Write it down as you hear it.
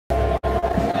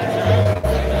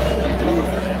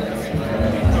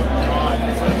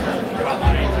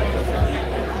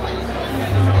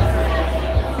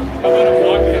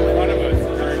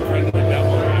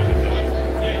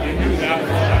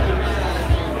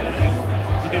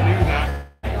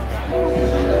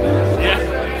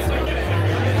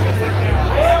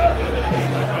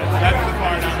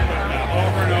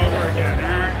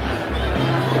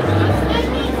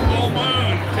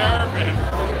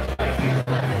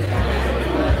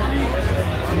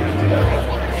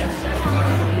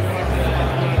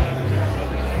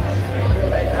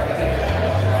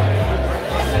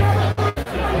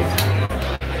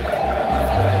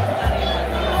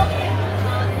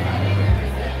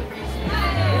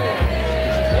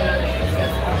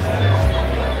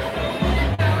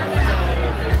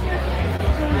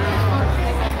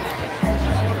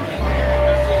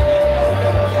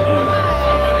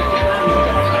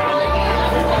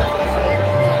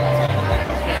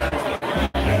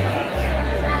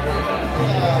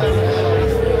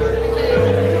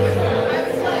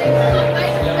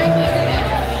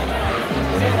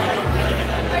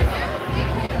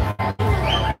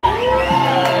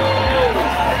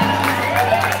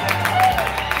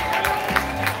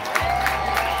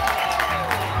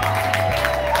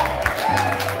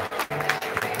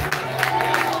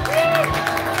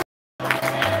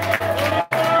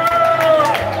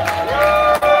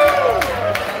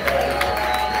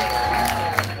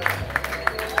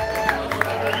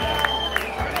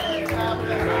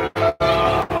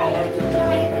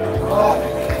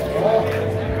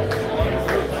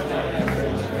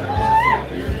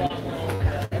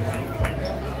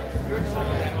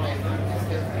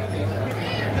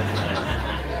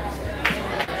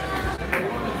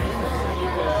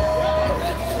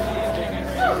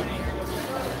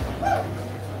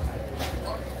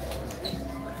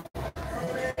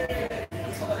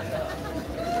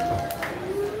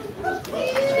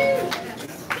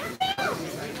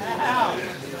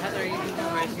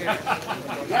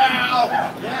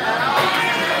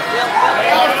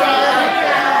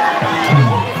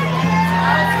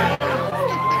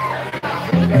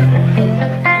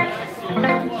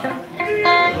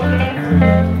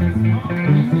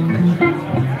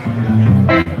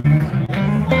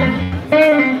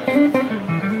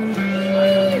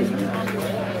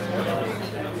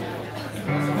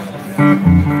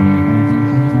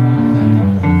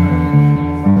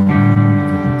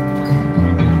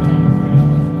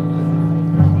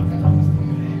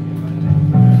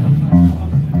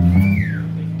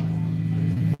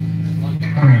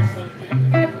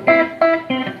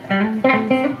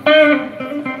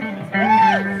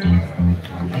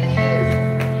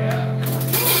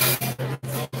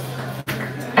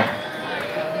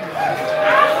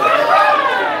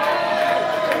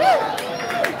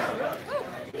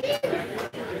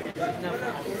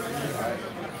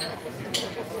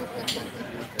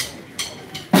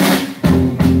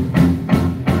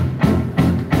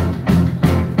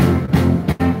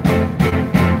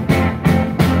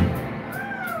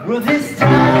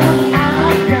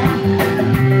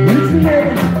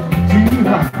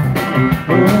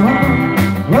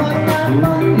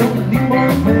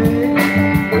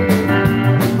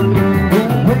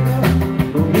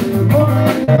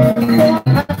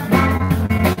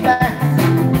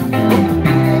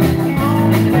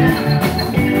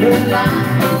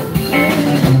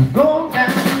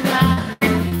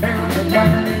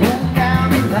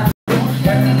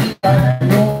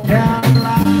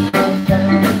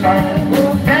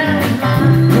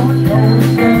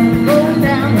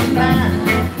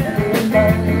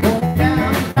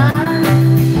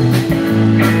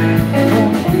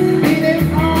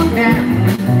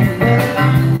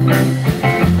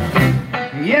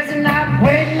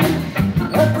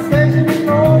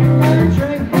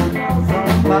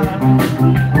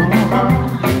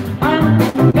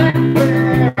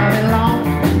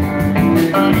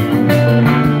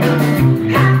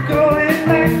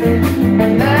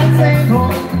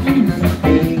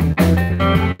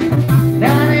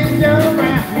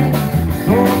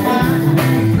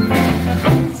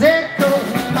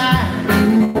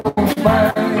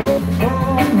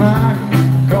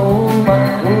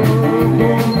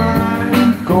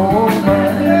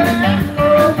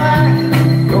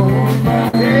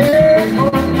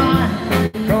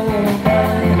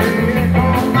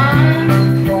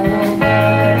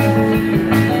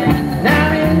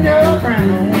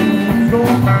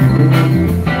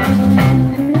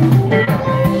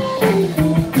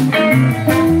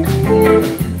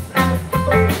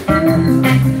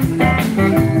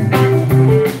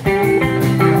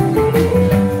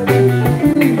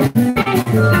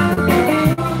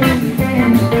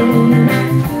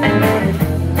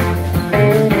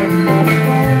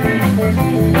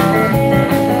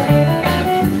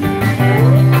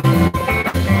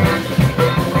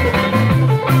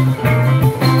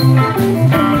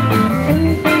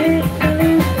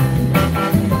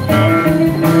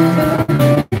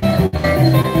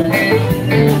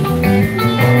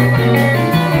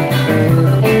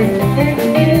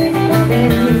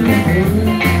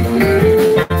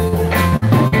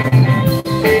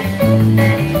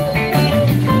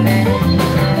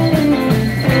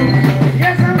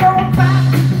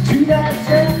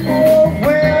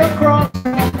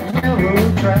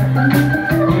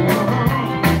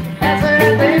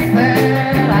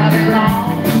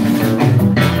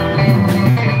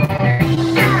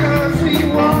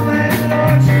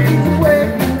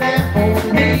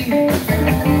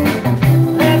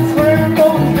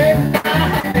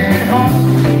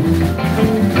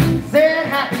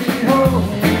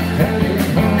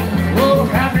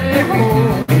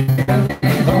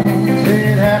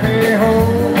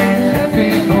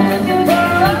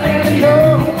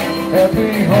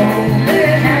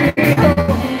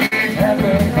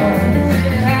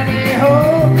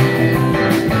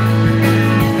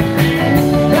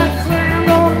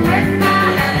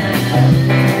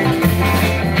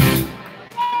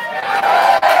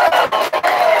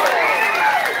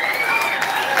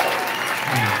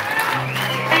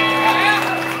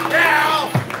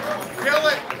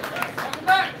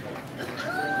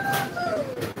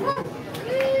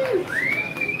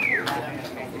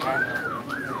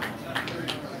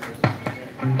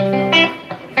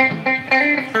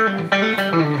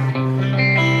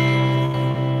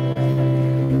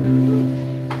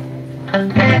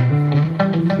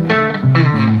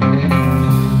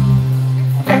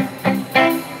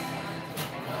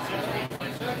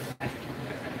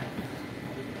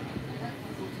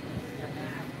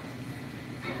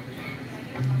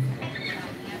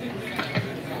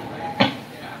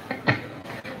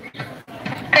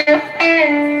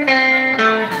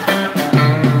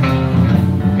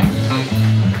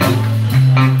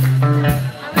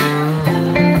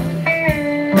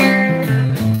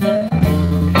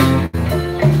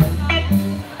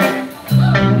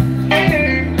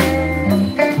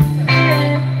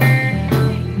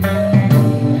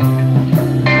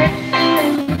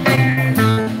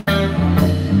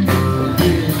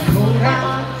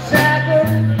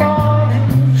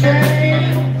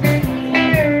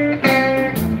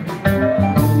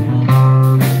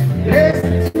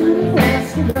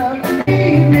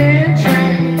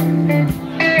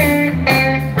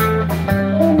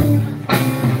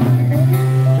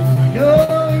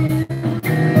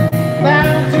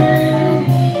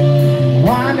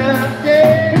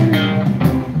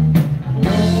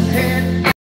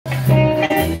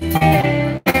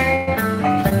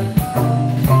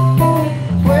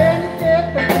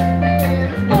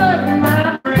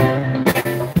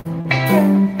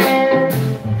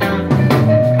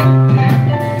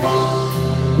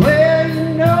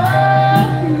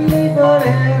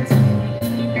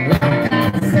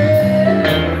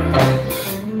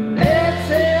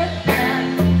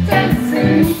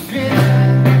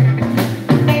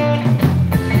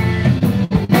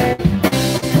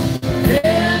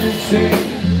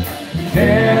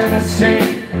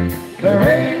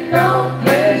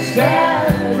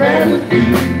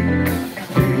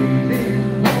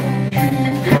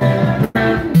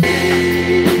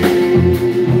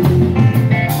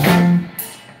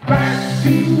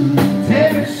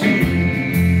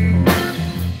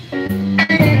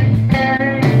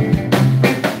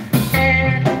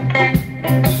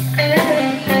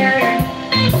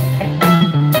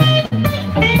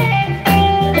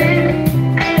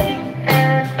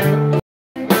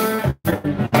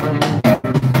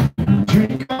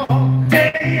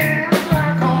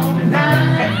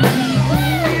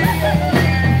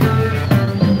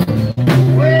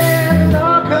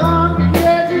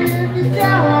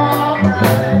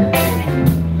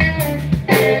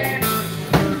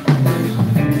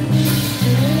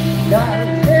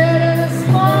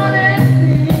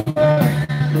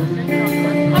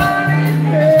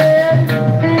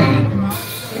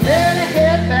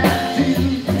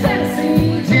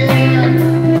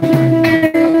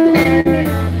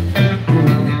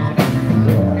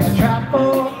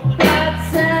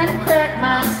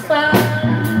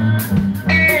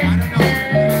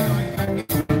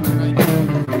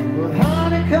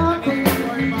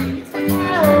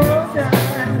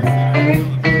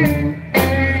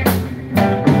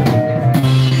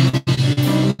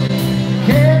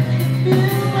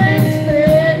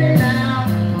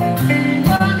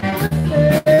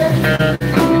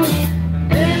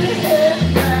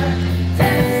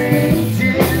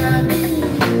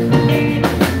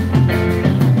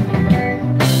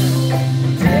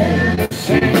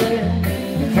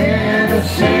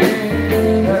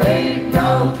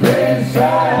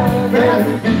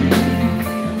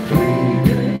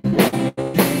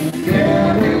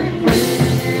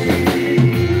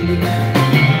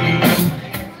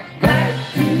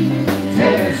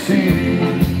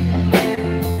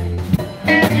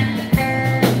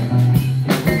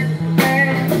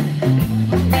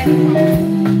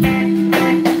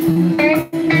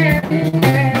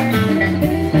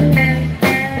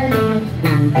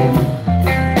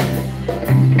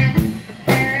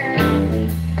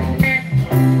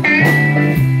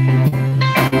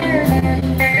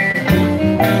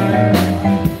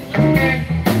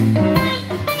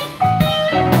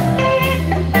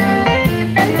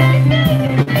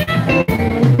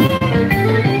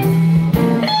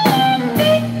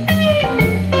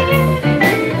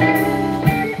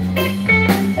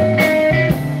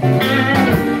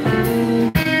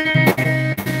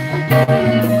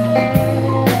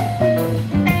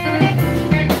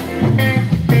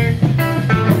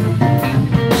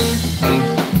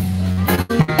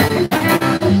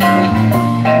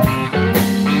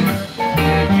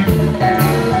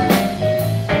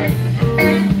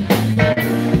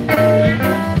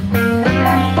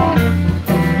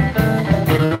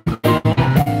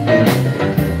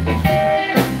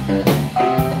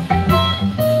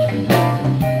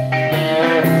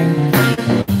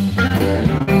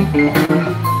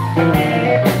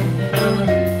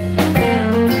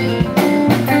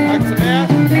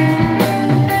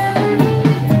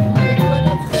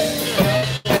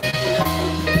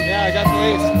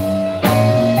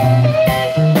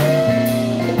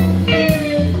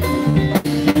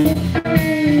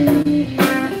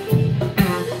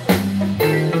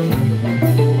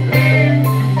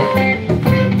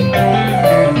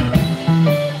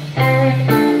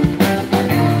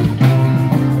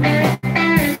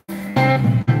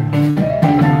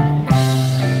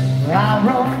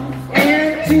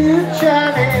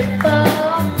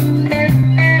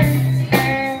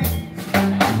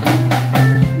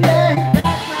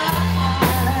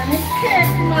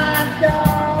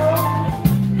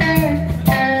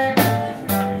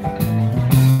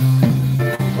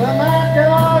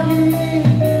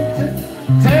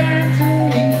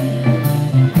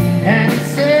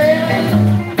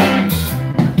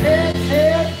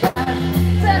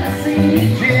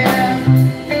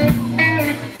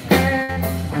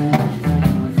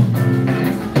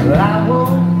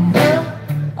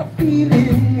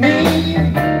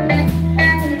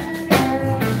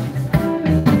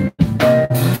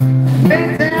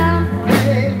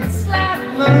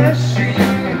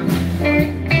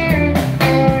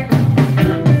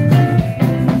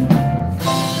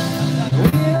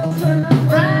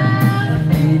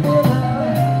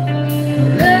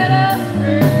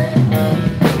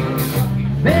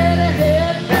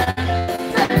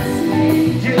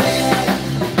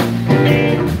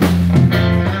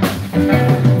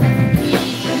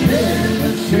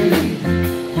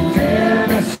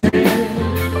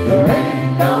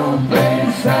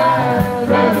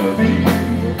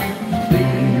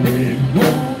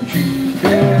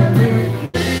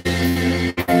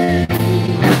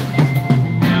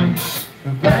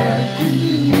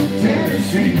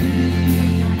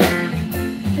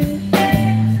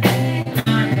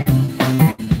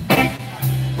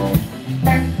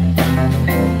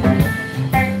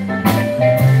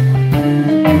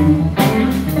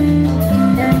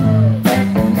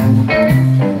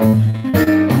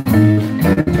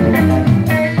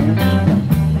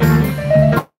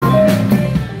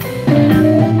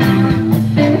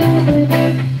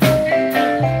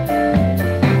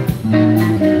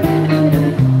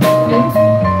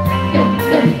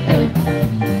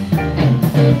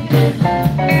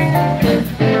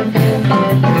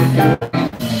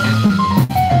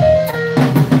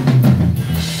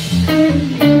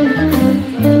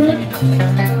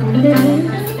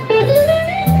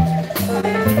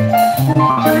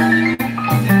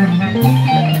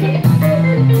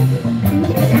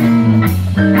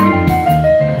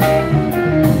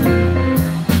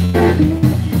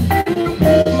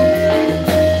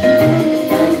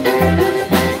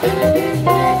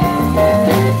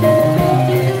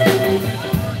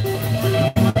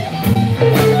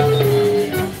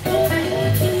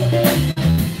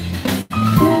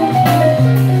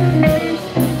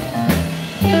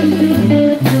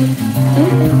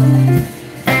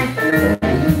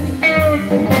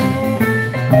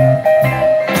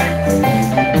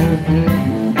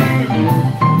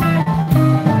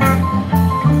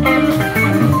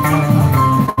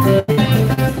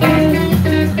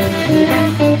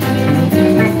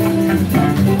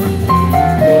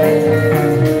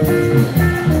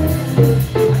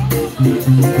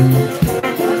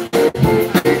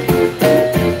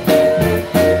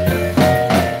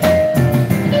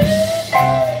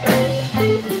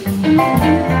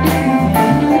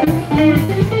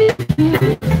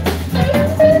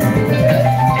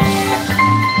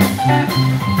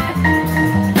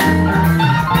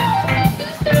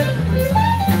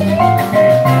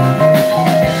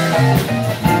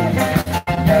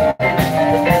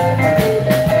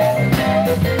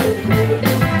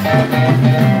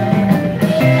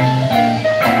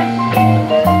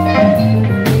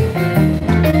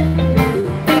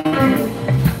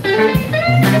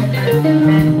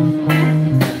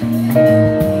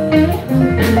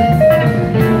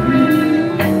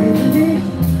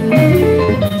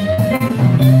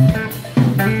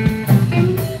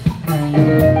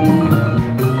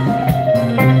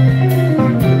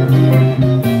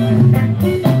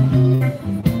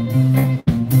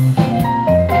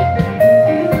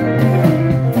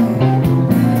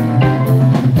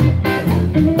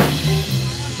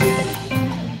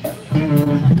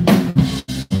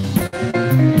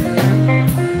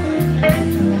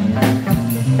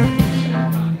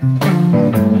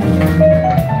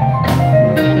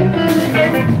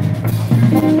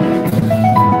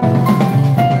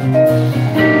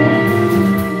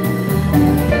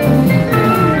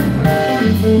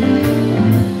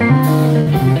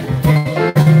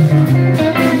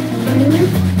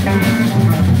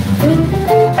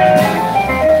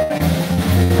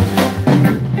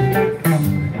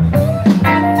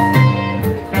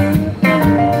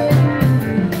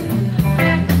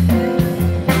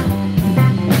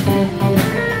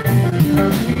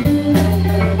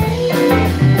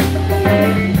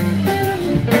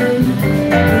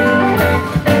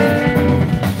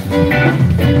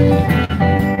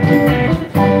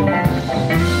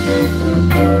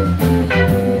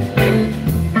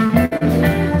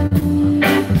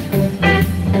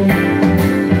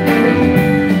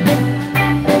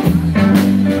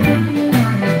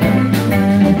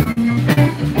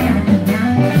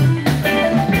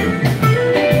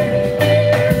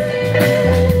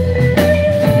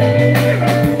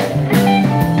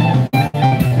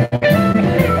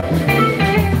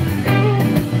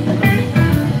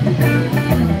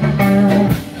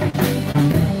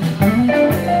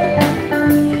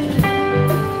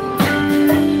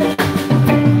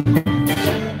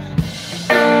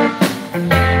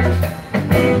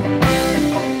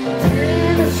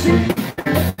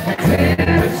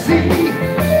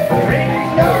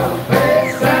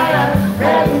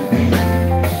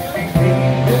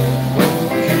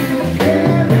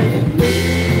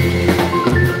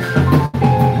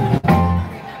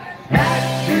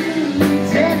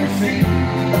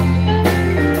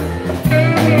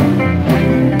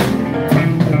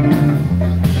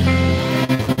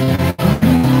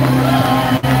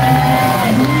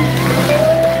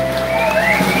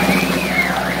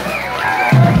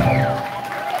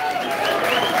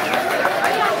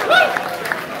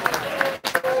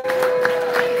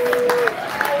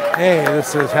Hey,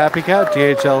 this is Happy Cat,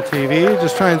 DHL TV.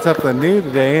 Just trying something new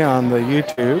today on the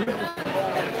YouTube.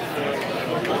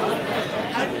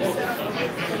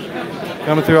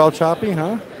 Coming through all choppy,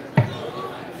 huh?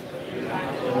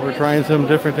 We're trying some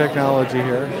different technology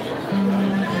here.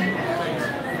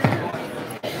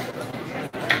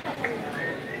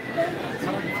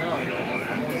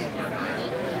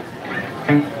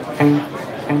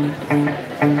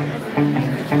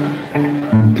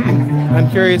 I'm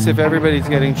curious if everybody's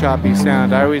getting choppy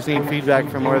sound. I always need feedback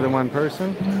from more than one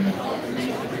person.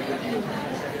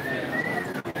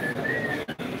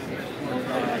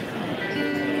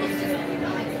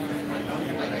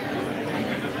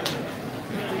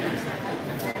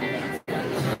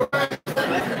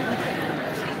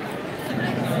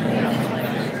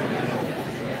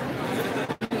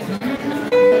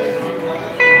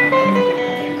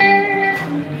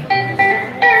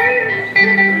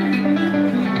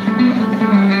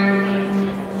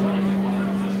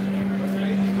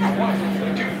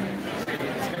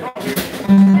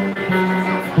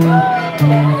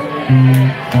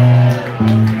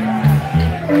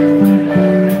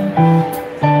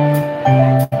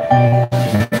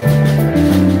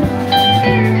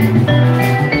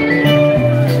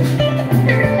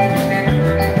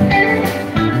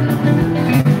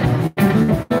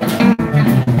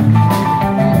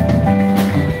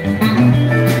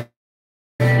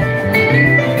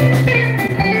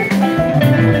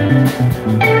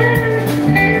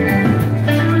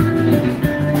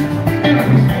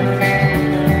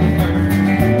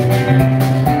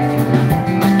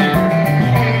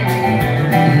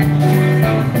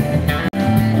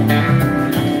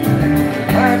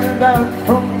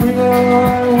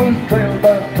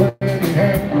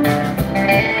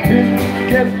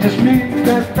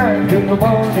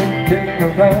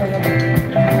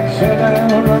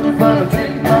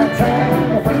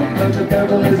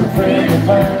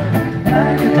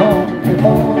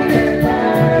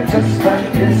 Just might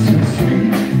get some sleep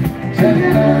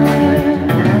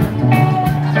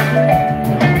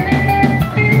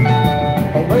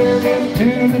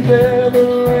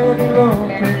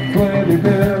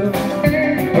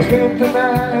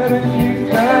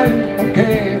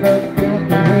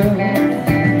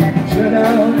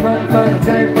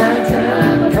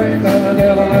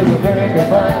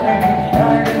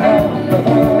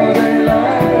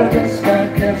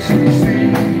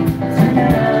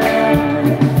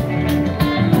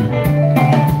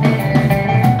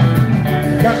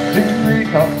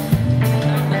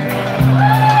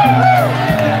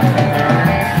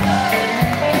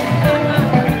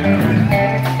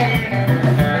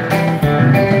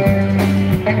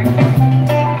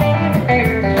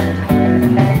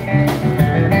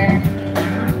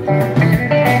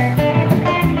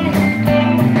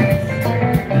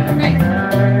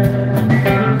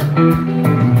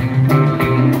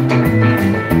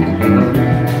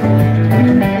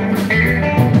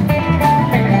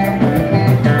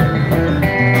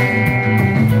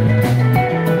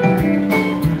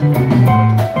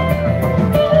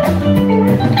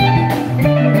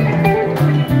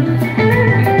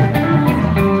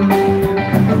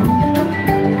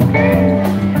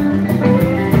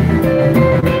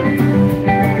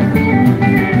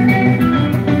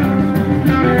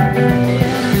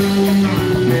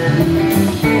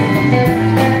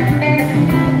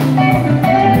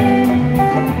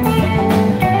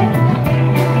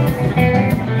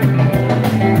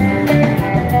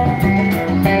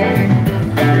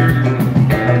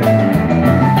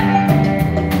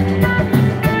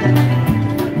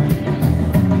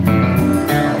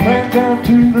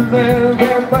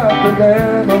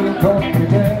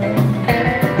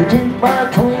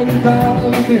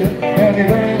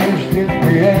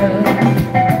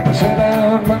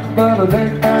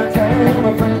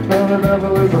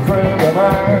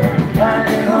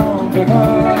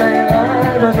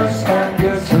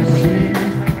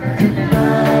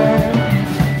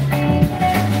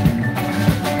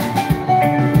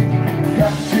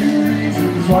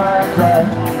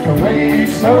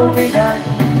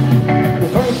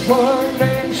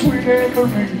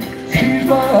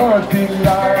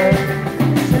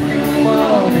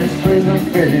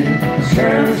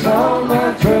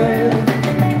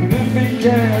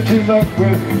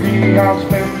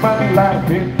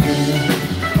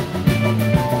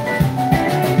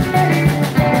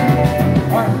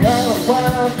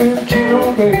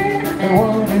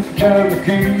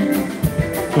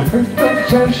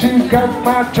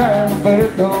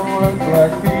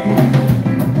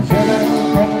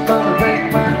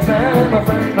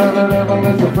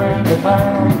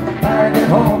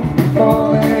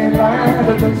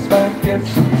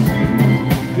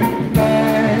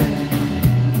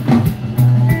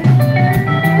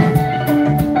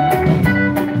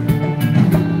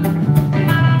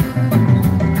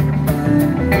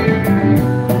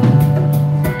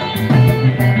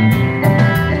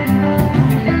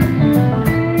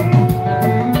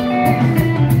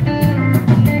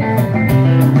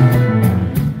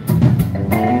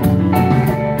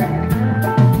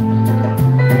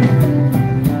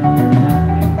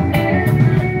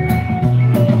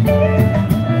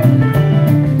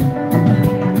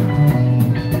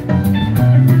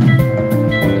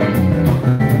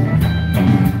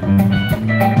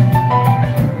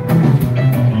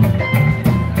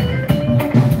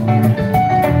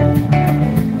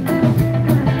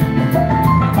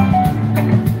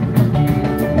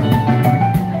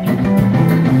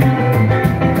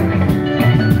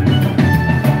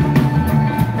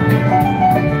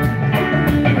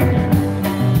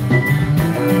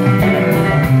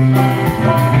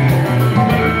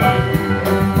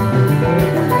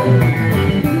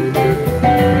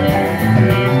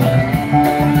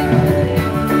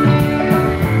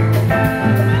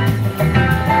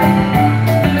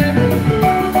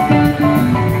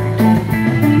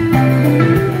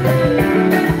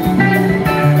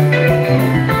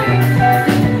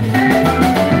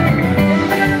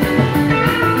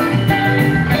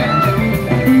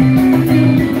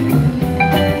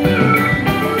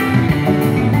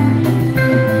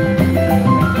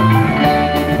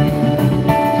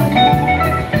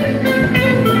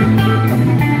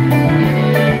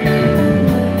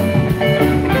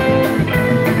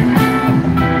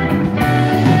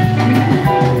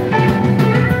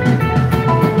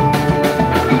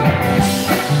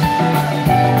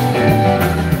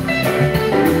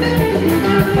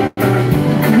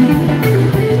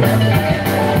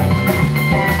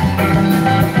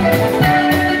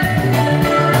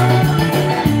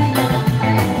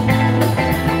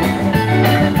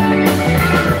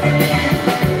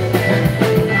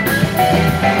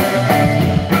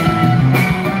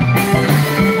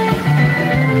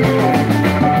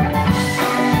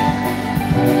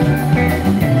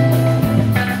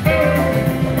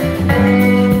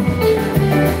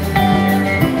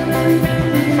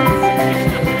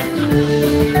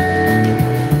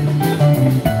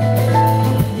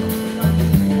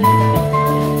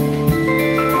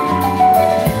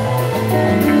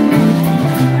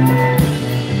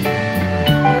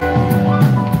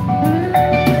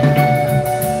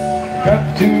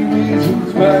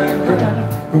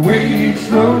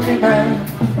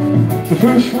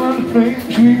one's plain,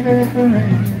 sweet and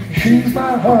green. She's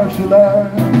my heart's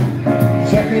alive.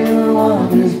 Second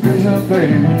one is prison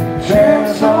baby,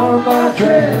 chance on my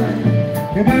trail.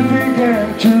 And if you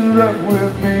can chill up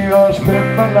with me, I'll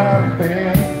spend my life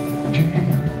in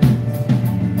jail.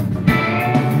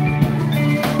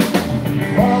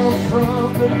 Borrow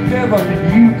from the devil,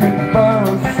 you can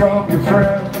borrow from your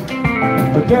friend.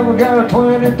 The devil got a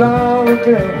 $20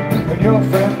 bill, and your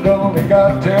friend only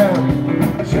got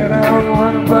 10. Sit down and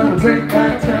run, but take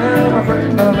my time. A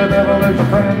friend of the devil is a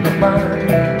friend of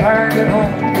mine. I get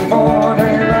home before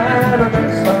daylight, and the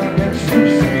sun gets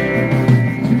too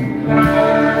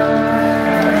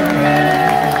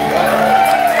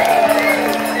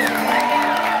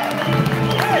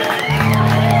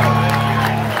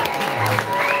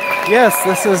Yes,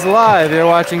 this is live. You're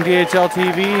watching DHL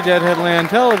TV, Deadheadland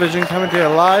Television, coming to you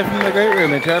live from the Great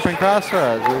Room in Terrapin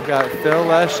Crossroads. We've got Phil,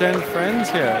 Lesh, and friends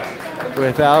here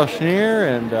with Al Schneer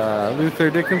and Luther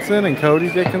Dickinson and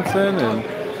Cody Dickinson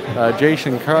and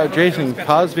Jason Crosby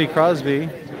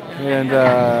and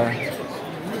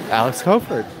Alex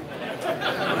Coford.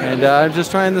 And I'm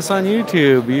just trying this on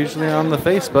YouTube. Usually on the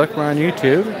Facebook, we're on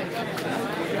YouTube.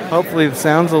 Hopefully the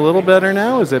sound's a little better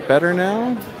now. Is it better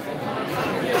now?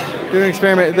 Do an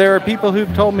experiment. There are people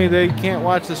who've told me they can't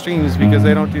watch the streams because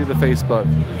they don't do the Facebook.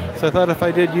 So I thought if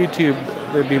I did YouTube,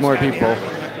 there'd be more people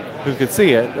who could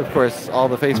see it. Of course, all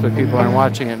the Facebook people aren't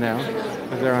watching it now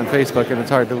because they're on Facebook and it's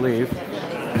hard to leave.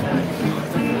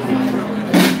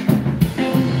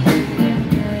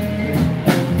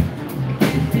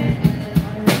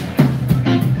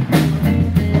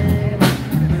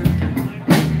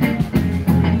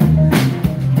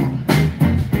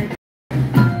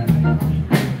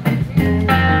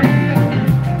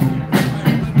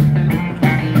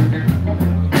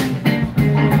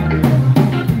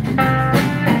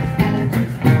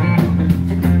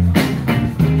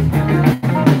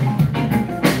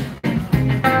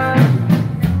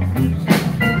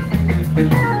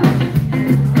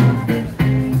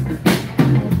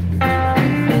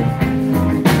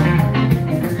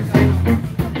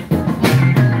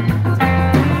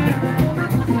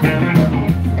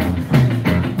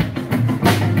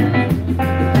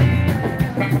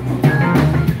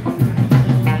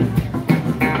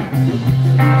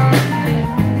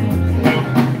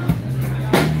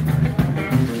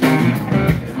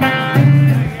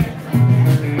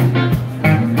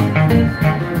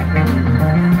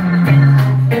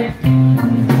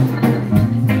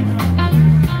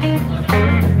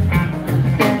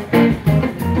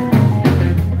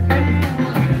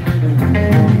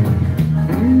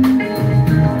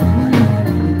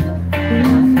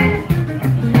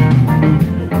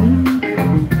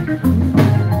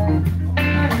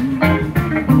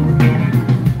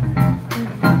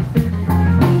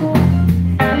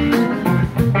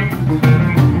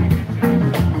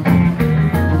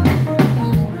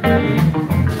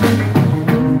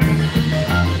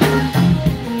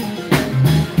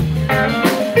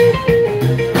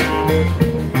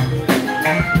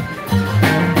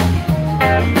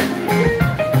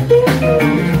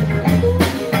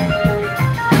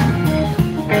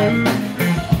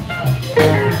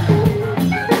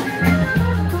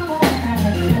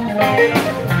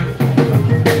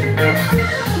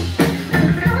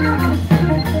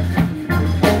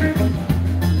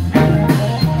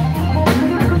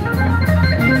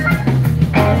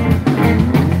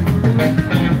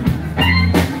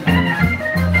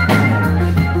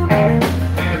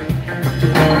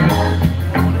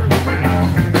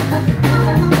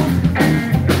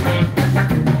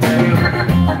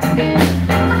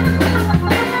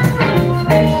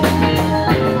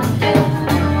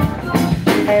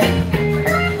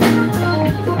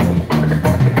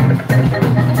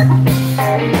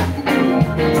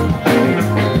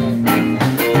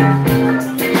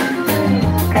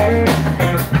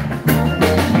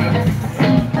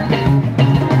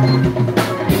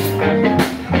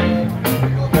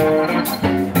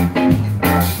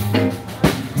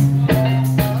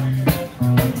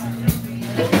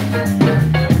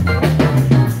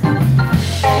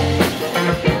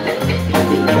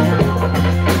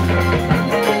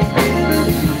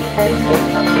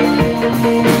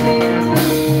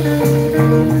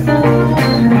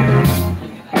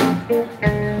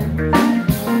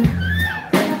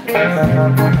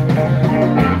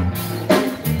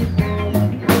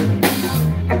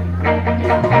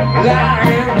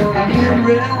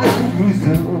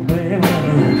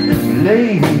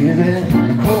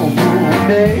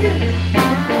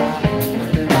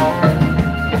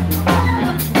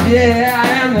 Yeah, I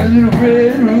am the little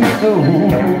red rooster,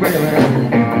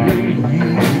 baby.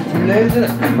 Lazy,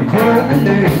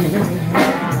 crazy.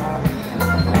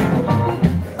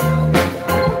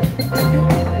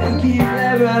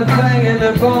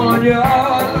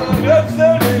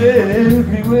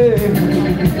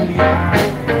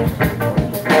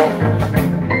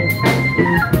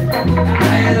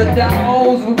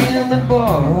 dogs were in the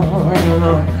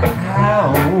barn.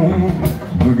 Hound,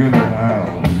 look at the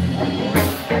hound.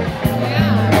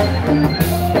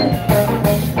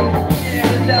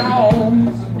 The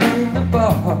dogs were in the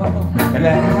barn. And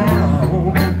the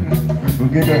hound,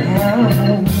 look at the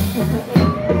hound.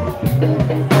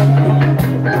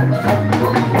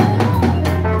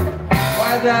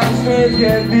 White house friends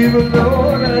can't leave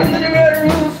alone. And then you got a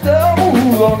rooster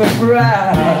on the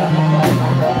ground.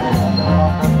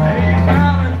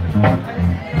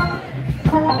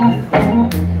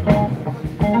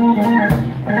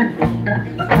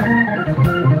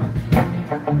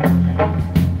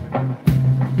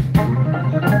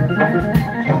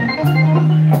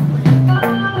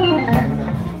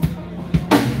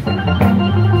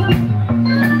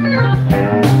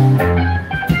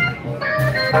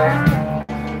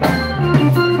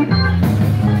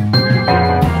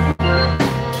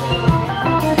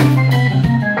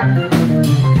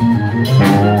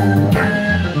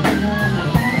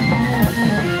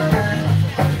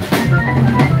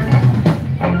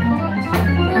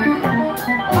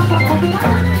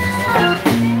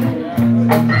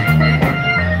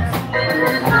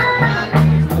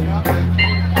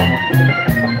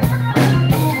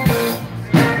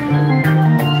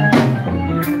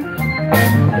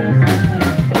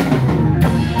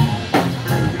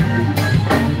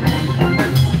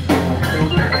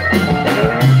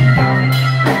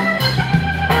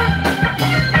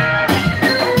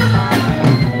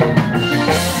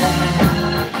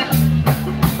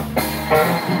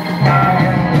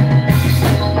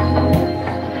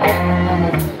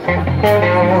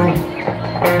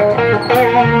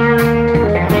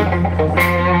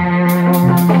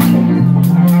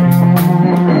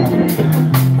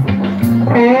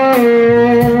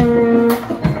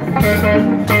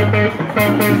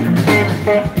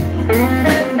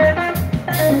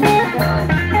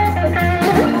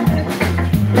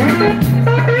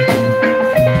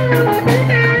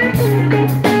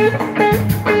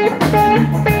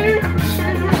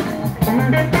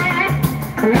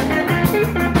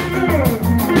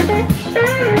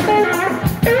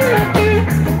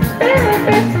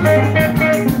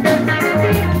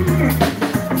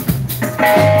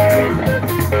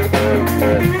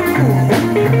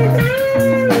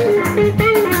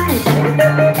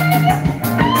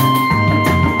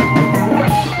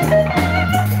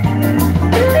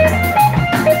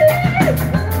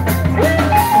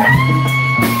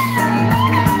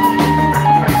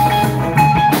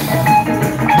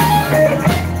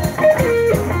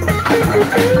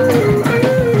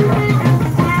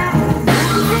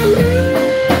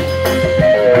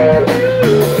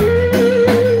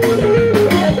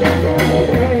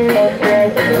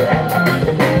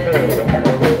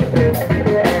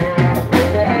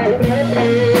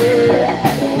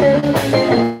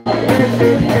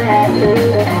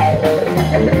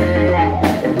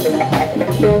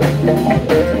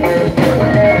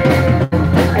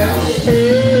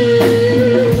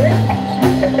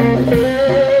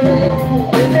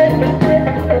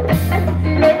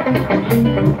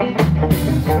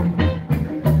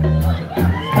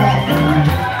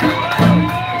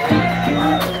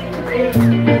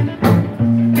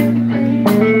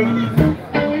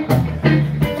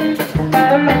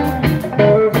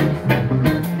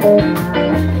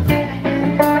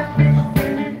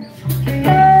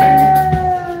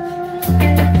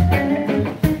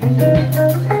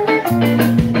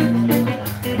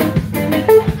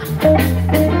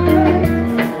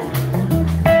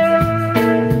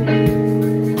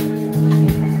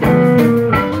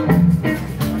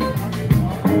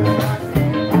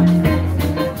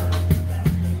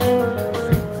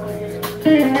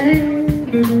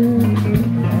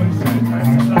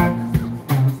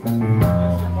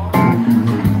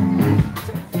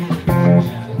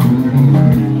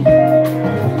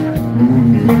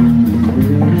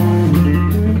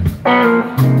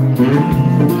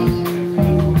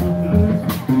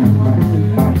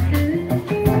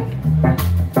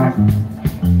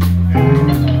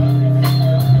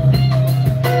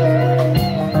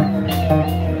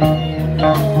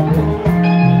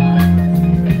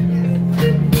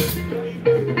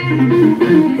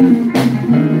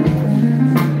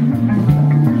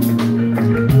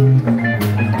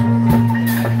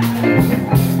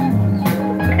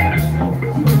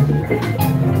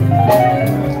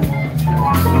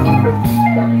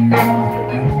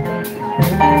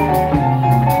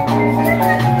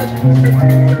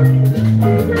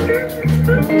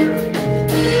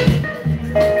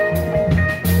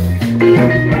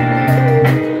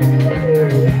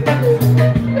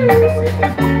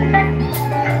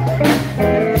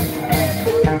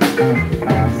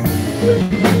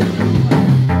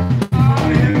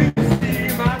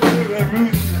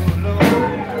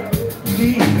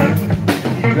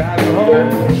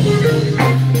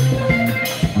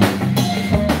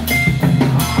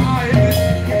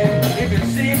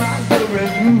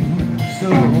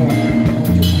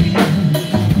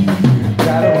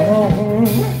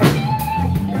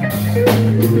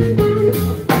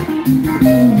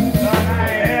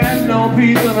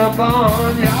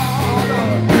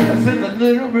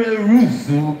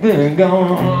 so been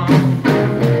gone.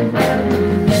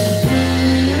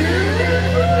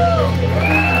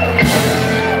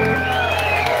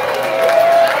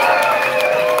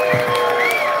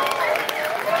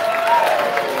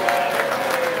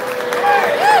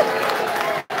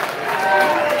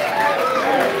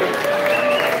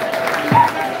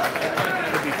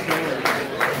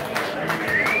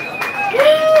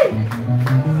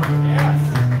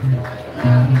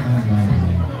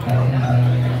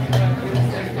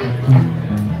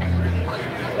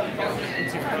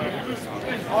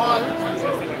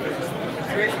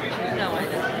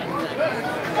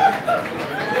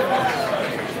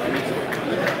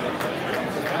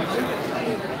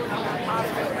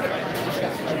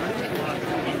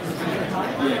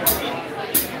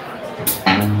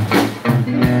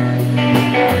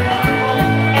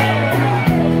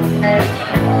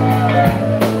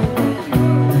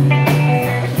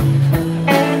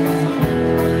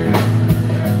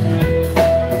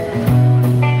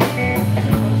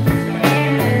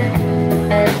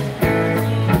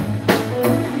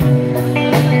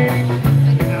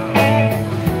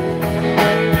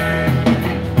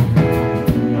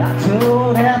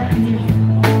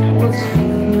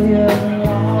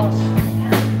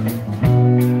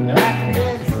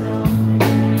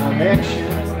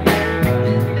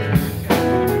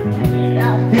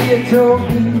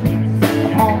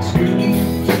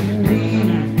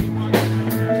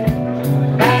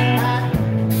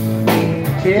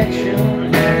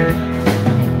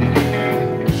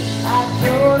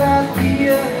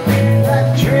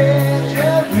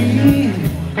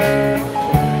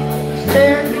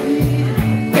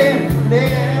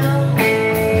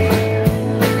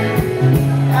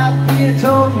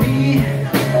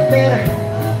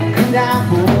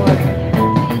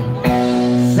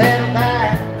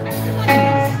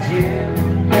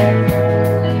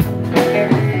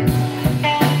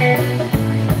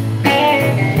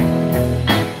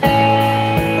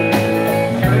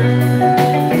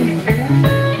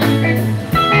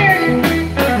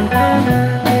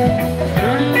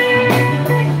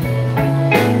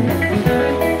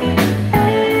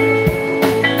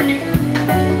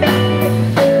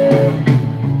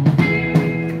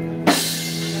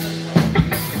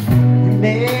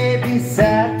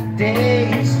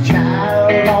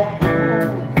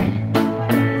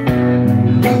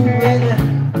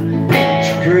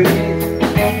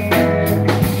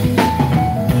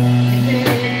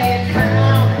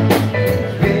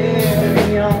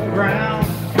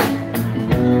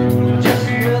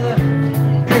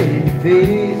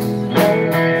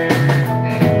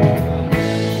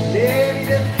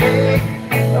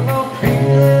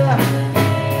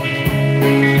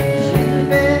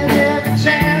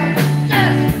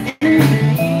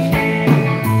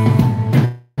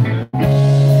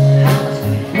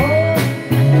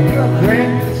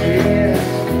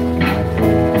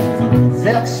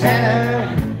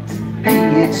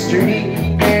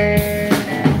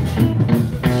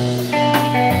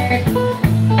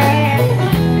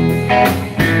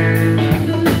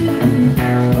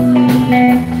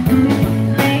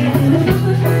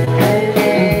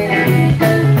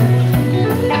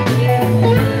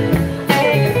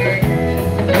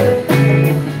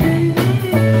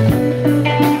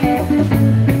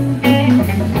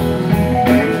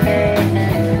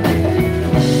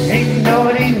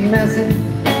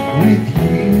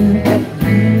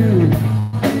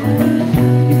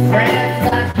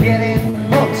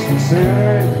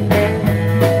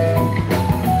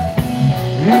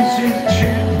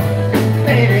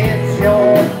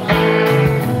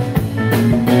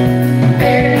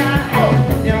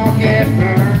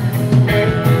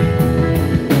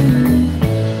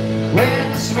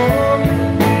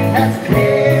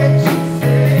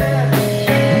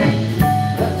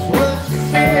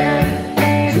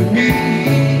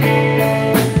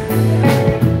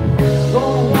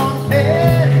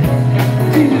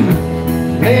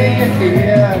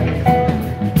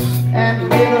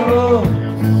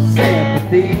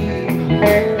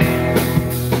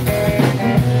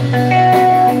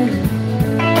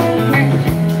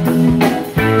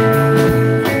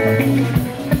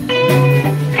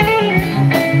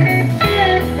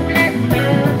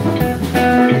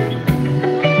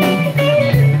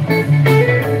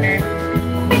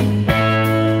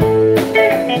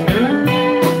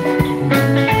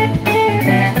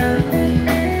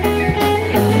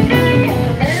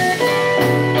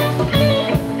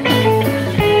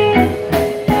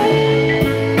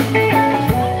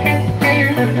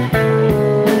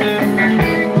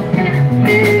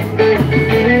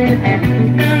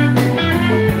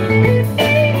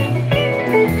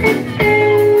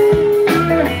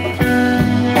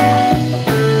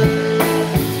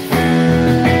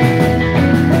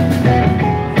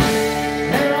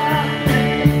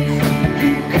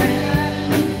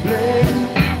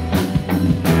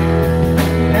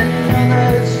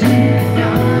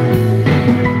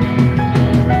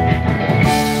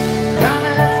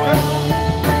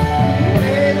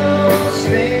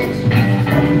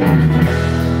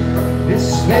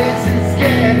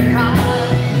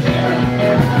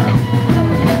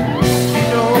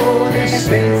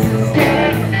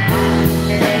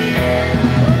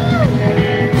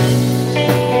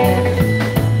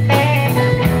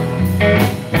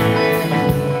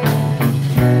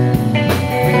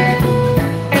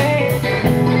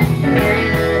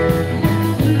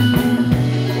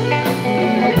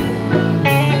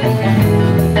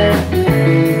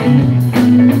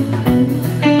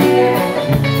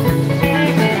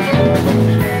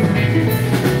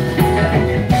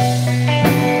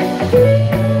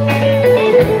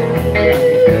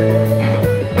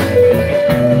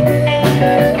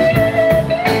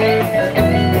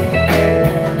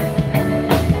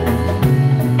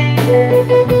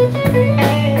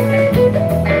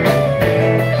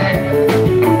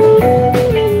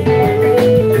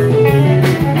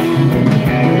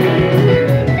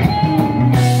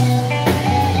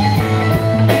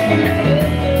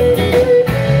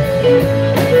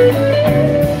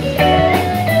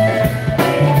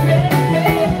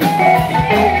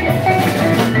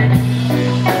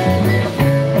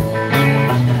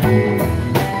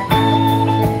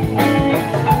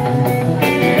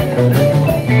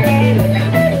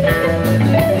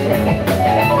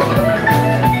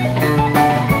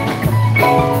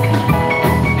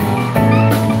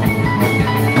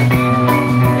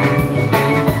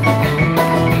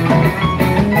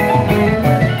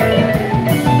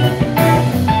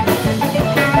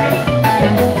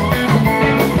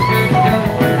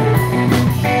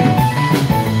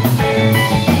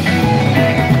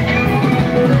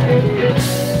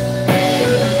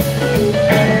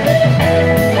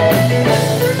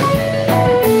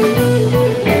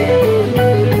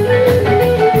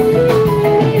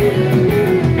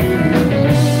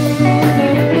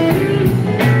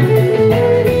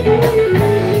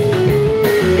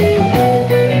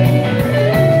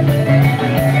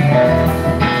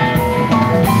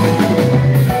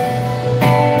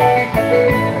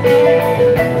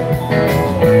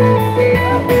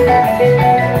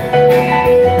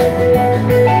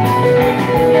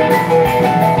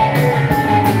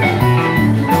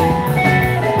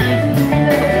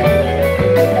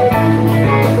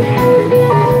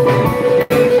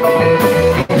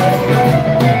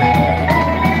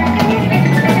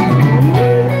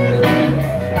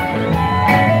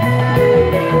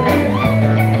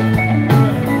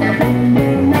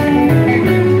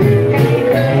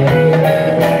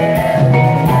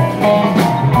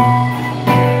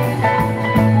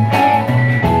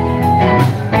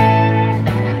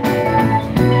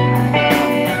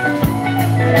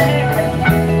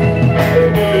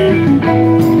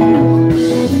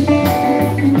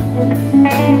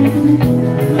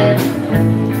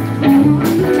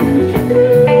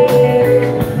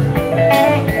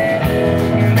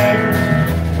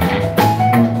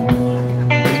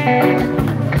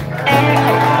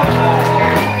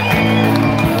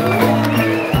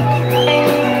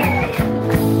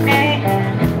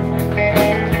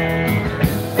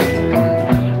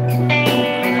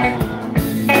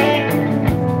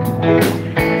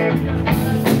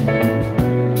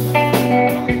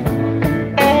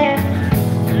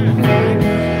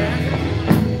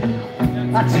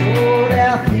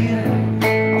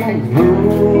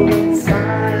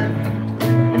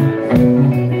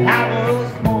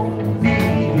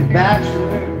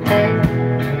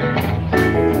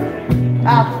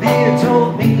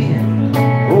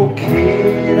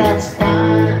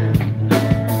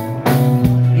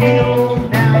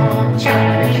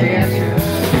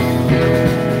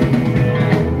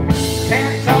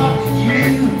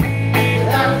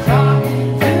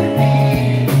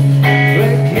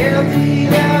 Guilty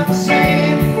of the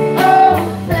same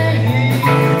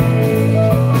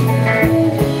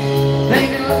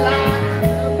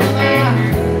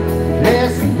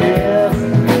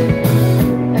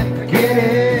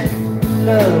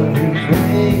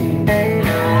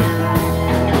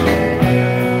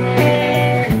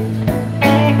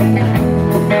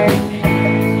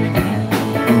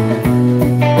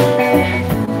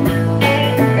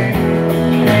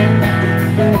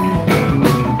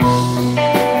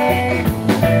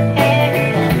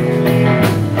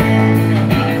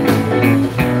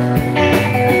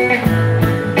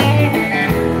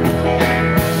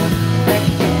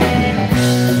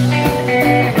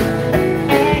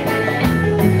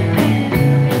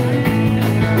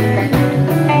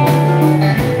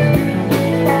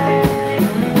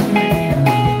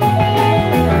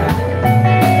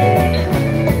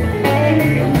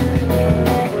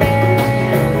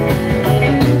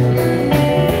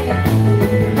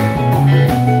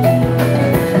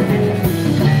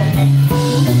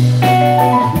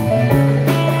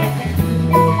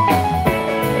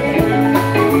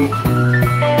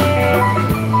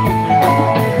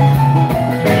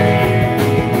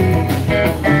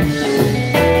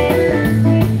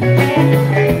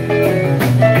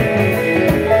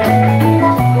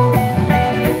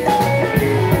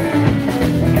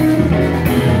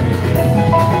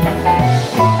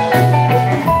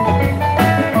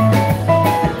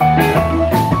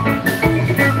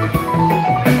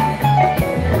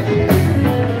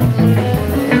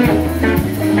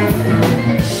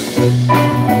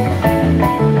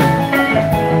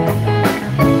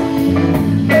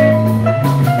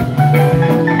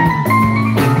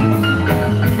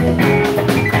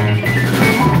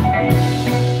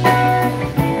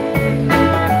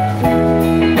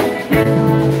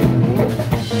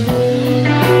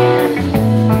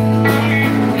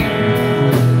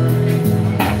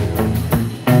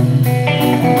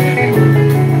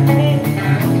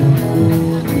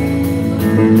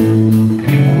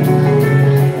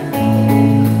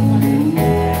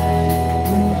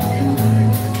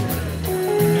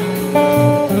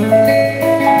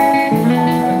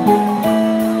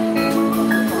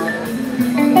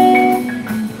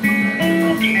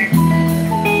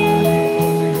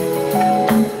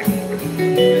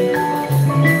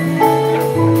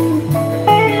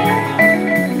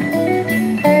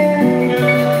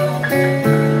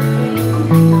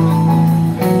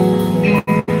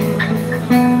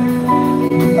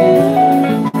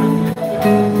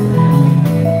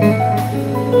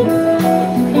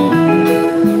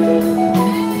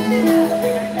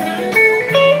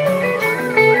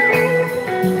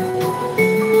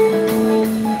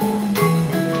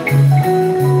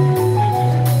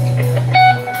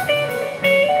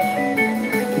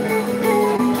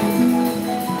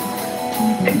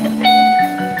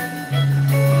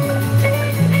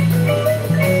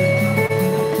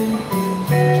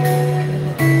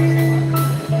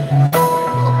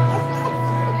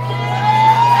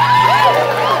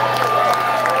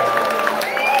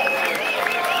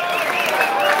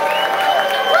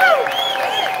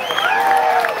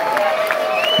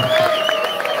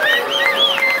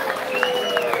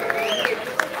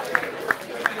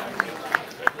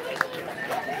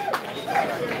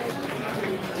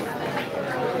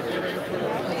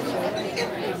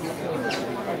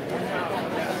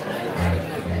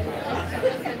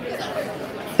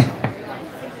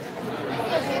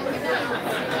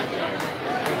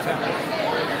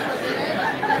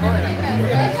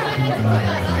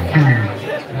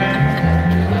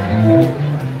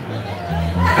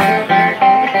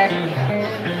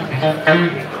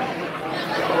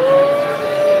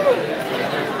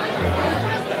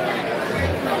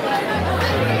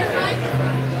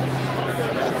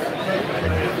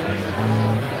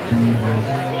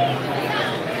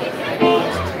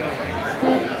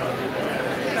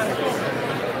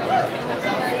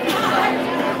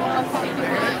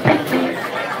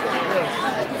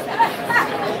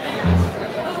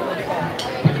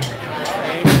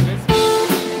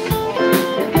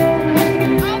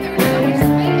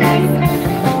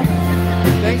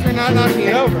Thanks for not knocking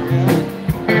it over, man.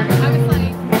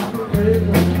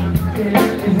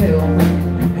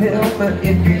 Help me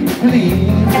if you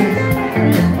please.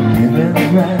 Give me the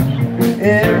right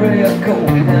area code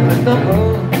and the number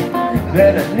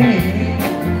that I need.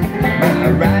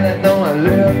 My rider know I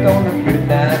lived on the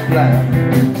midnight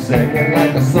flight, singing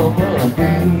like a summer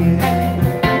breeze.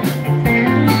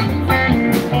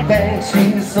 I think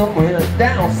she's somewhere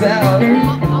down south,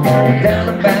 down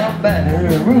about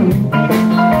Baton Rouge.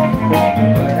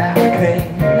 But I can't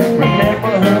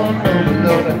remember her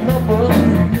number, the number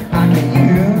I can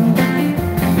use.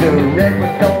 The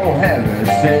record don't have it,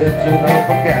 said you know I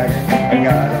forgot it. I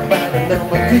gotta find a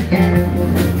number to use.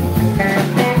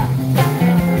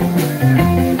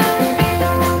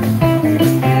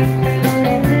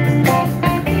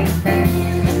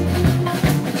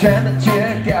 Trying to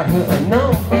check out her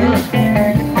number,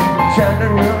 trying to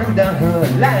run down her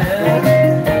line.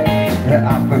 The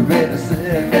operator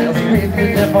said there's creepy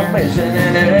information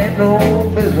and it ain't no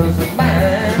business of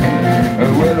mine.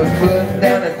 Well, it's put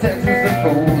down in Texas and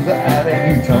fools out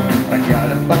in Utah. I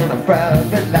gotta find a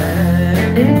private line.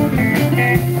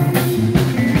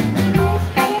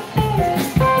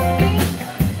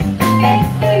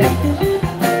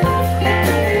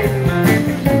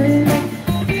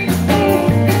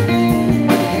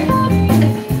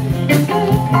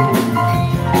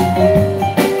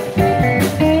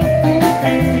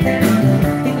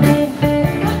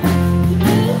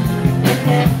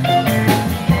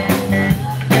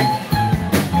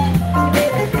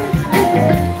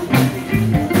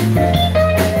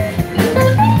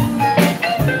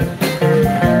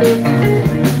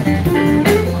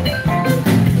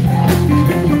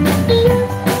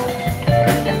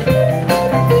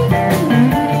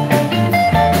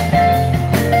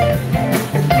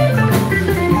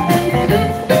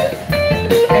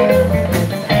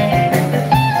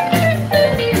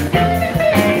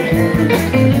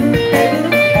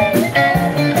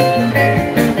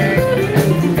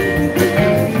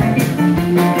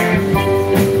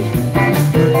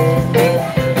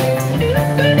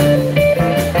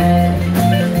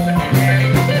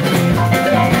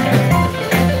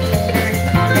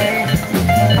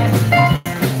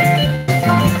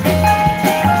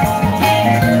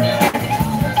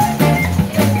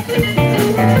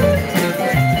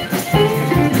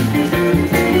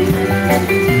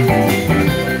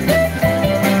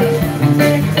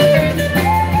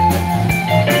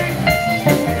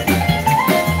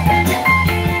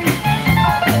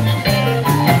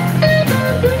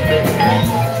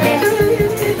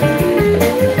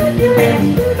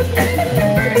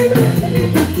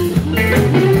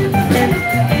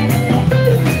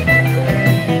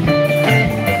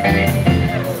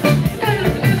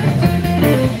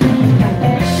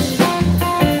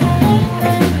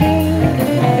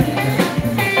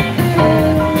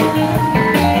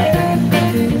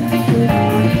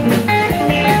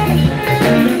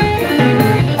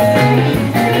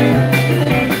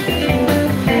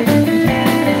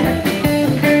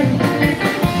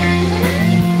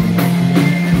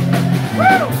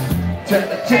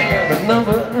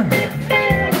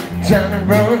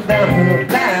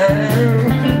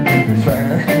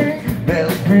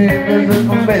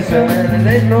 And it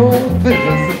ain't no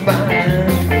business of mine.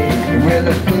 Well,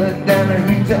 it's put down the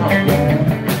heat on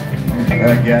I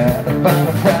gotta find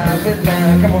a private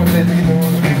line. Come on, baby, come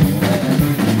on.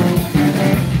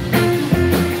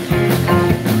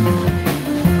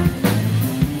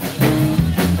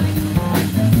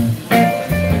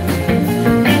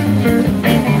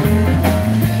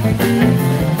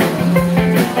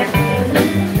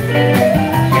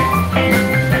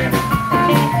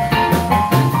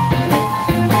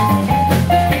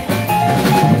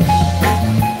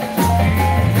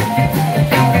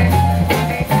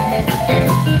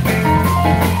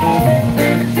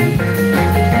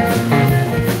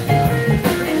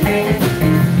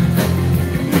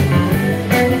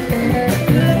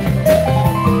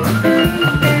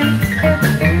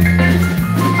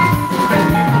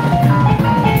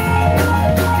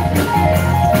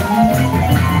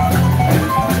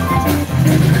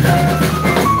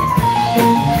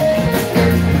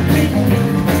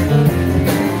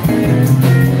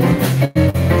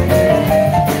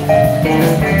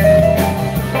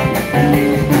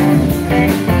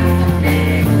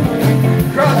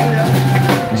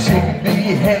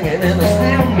 hanging in a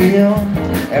steel mill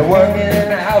and working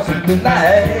in a house of the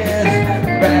lights.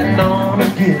 Riding on a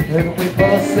gig, we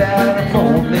bust out a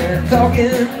phone and talking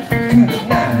to the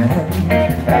night.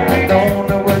 I don't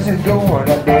know where she's going,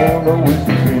 I don't know where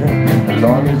she's been. As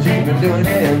long as she's been doing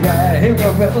it right, here we go.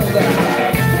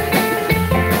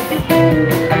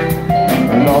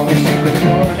 As long as she's been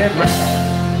doing it right.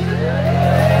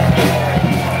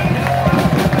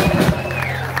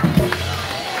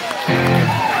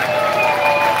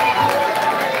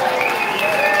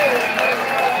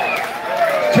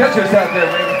 Churches out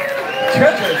there, baby.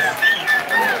 Churches.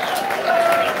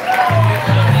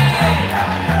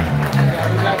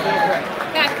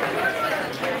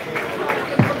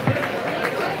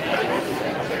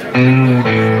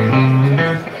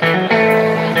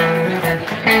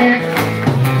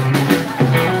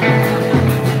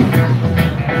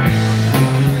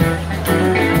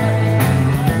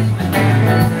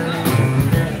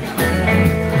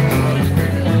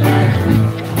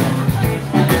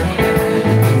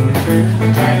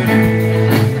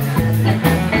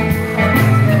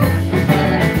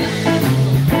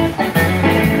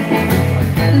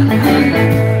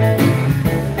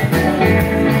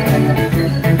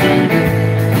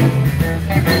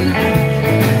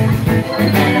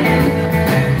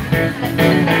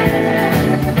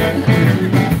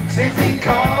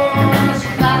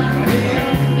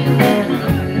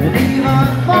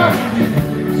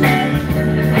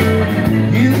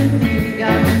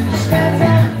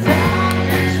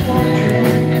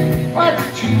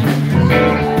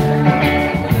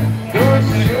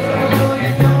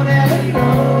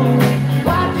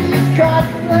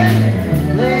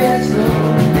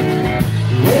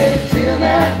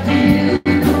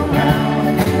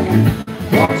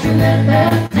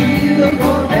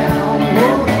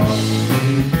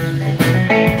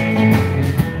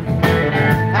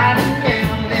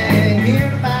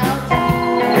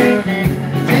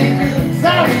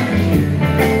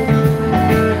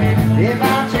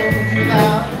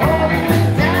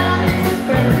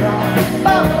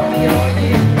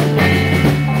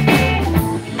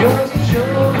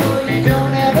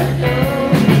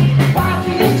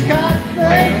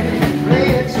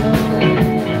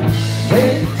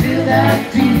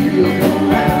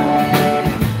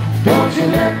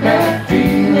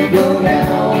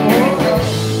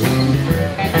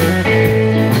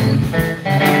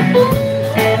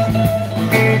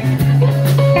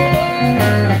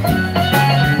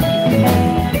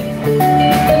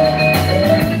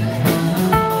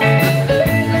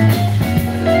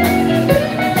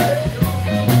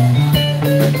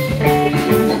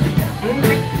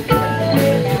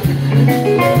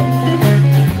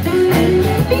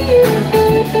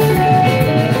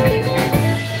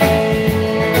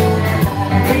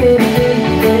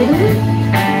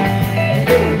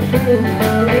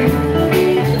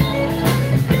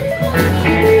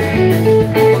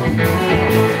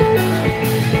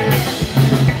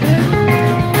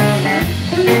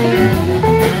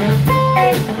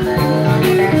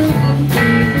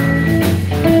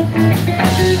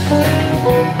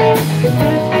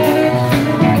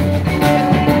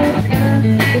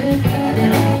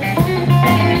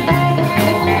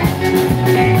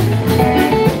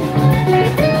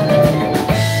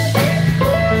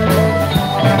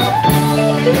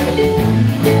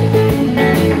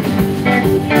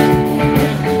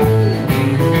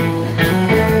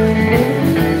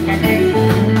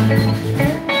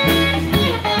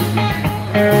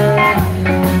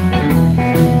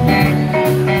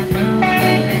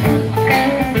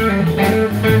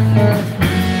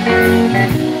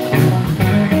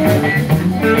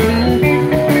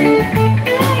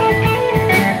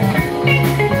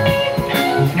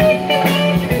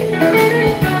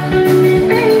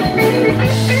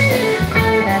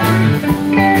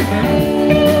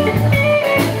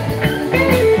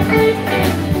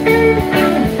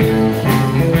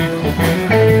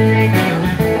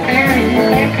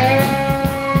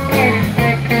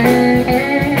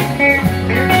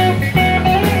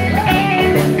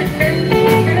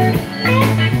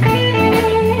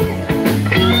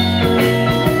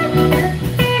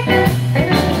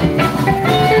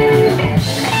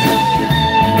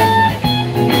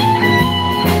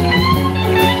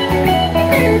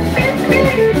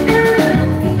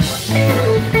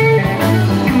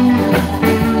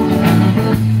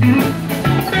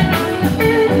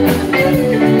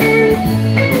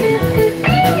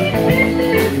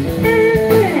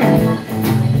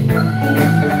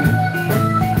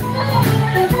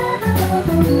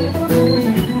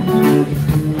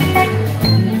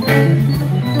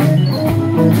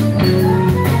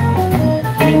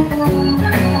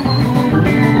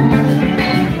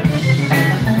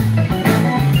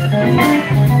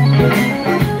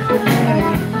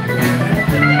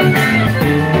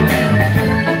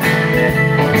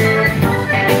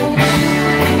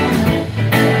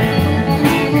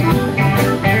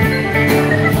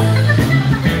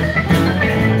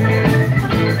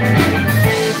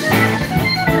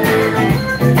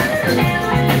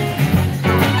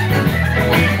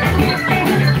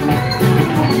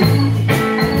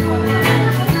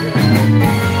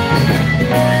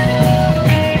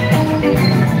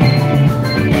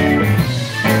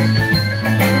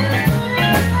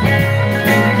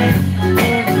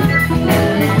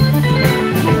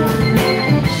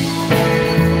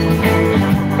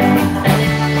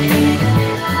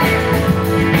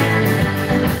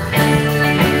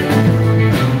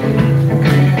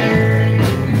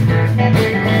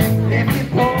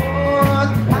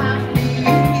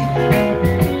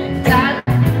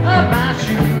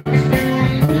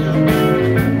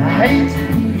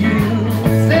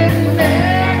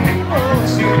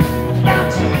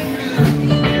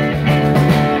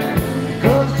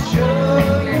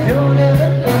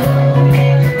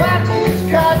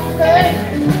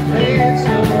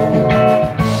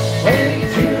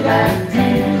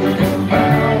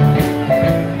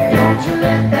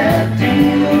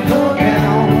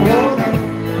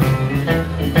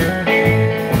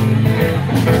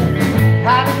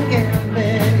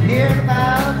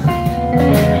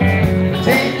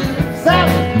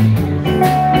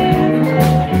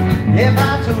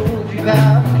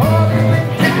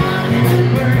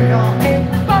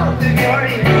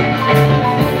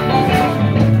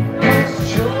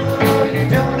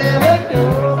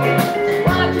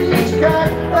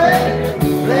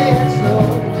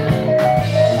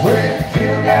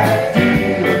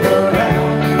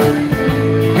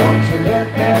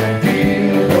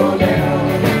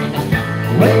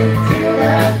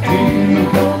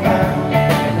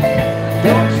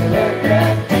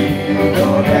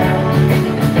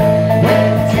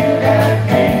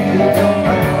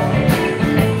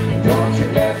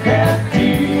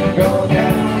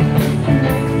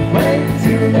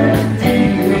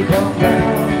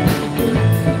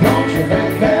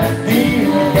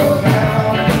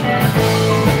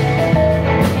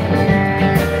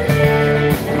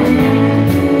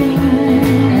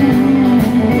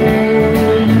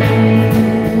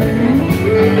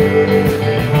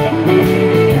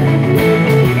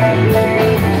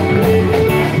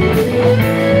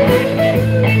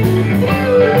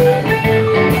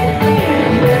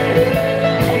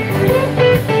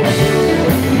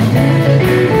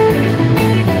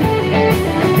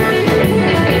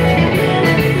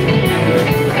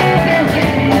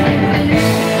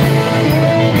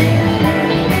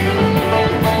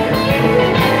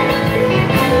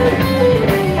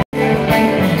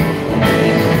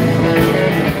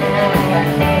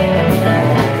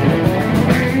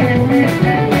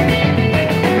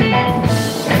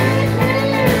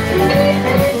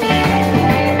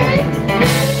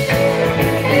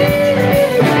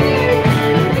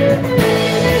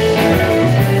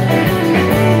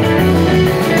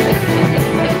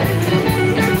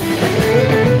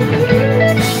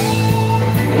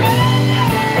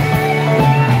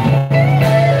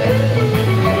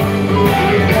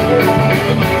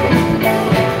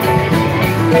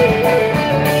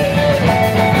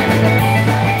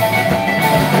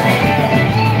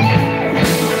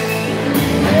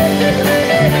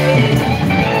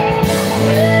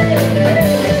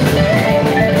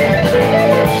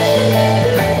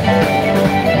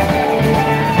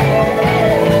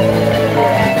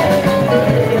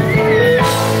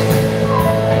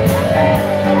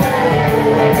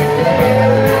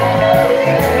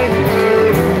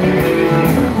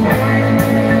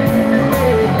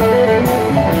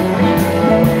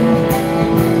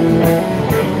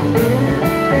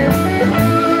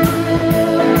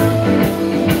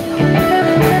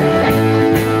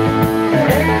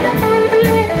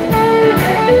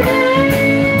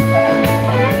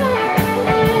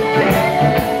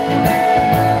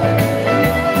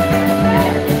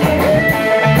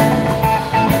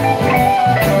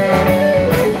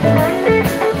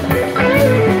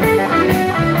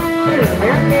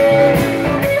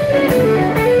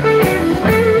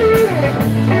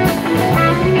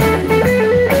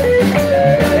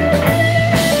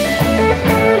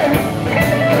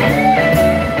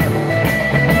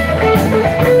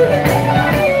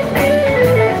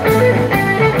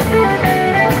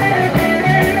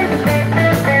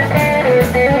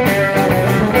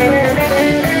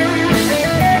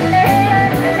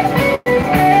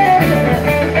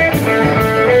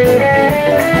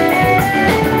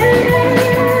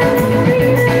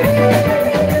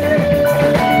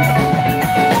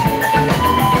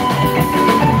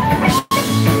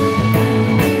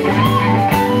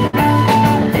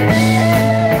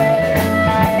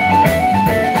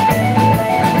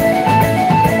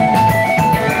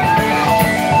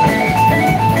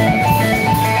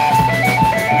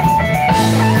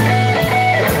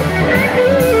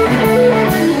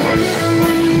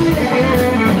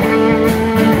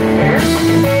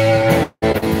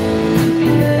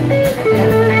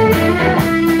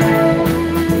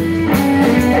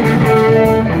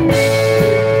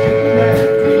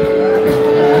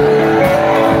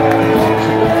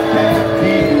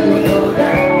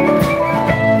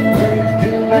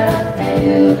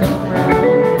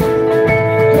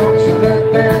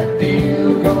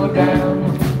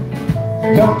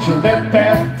 Don't you let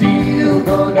that deal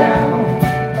go down.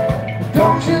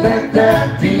 Don't you let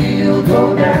that deal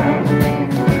go down.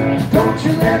 Don't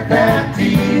you let that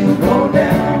deal go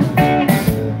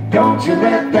down. Don't you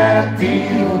let that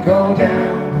deal go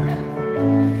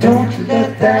down. Don't you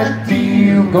let that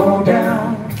deal go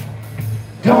down.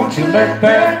 Don't you let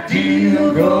that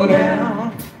deal go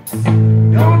down.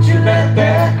 Don't you let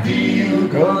that deal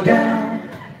go down.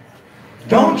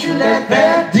 Don't you let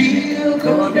that deal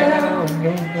go down.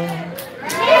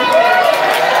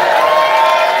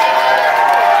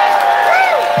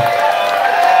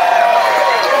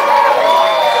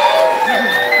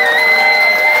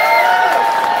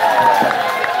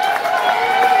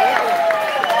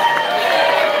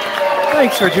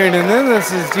 Thanks for tuning in.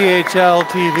 This is DHL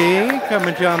TV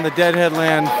coming to you on the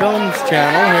DeadheadlandFilms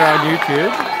channel here on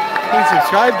YouTube. Please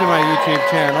subscribe to my YouTube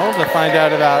channel to find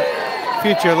out about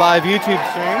future live YouTube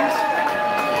streams.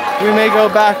 We may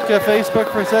go back to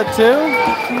Facebook for set 2.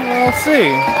 We'll see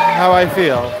how I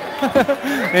feel.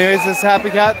 Anyways, this is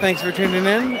Happy Cat. Thanks for tuning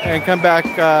in, and come back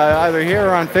either here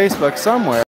or on Facebook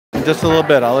somewhere in just a little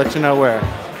bit. I'll let you know where.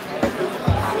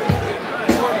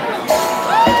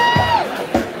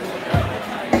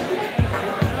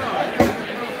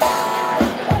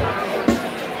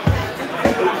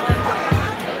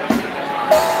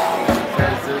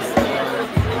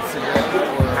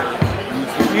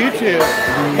 YouTube.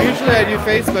 Usually I do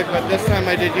Facebook, but this time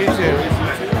I did YouTube.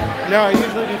 No, I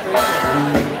usually do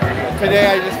Facebook. Today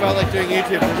I just felt like doing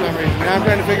YouTube for some reason. Now I'm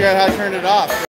trying to figure out how to turn it off.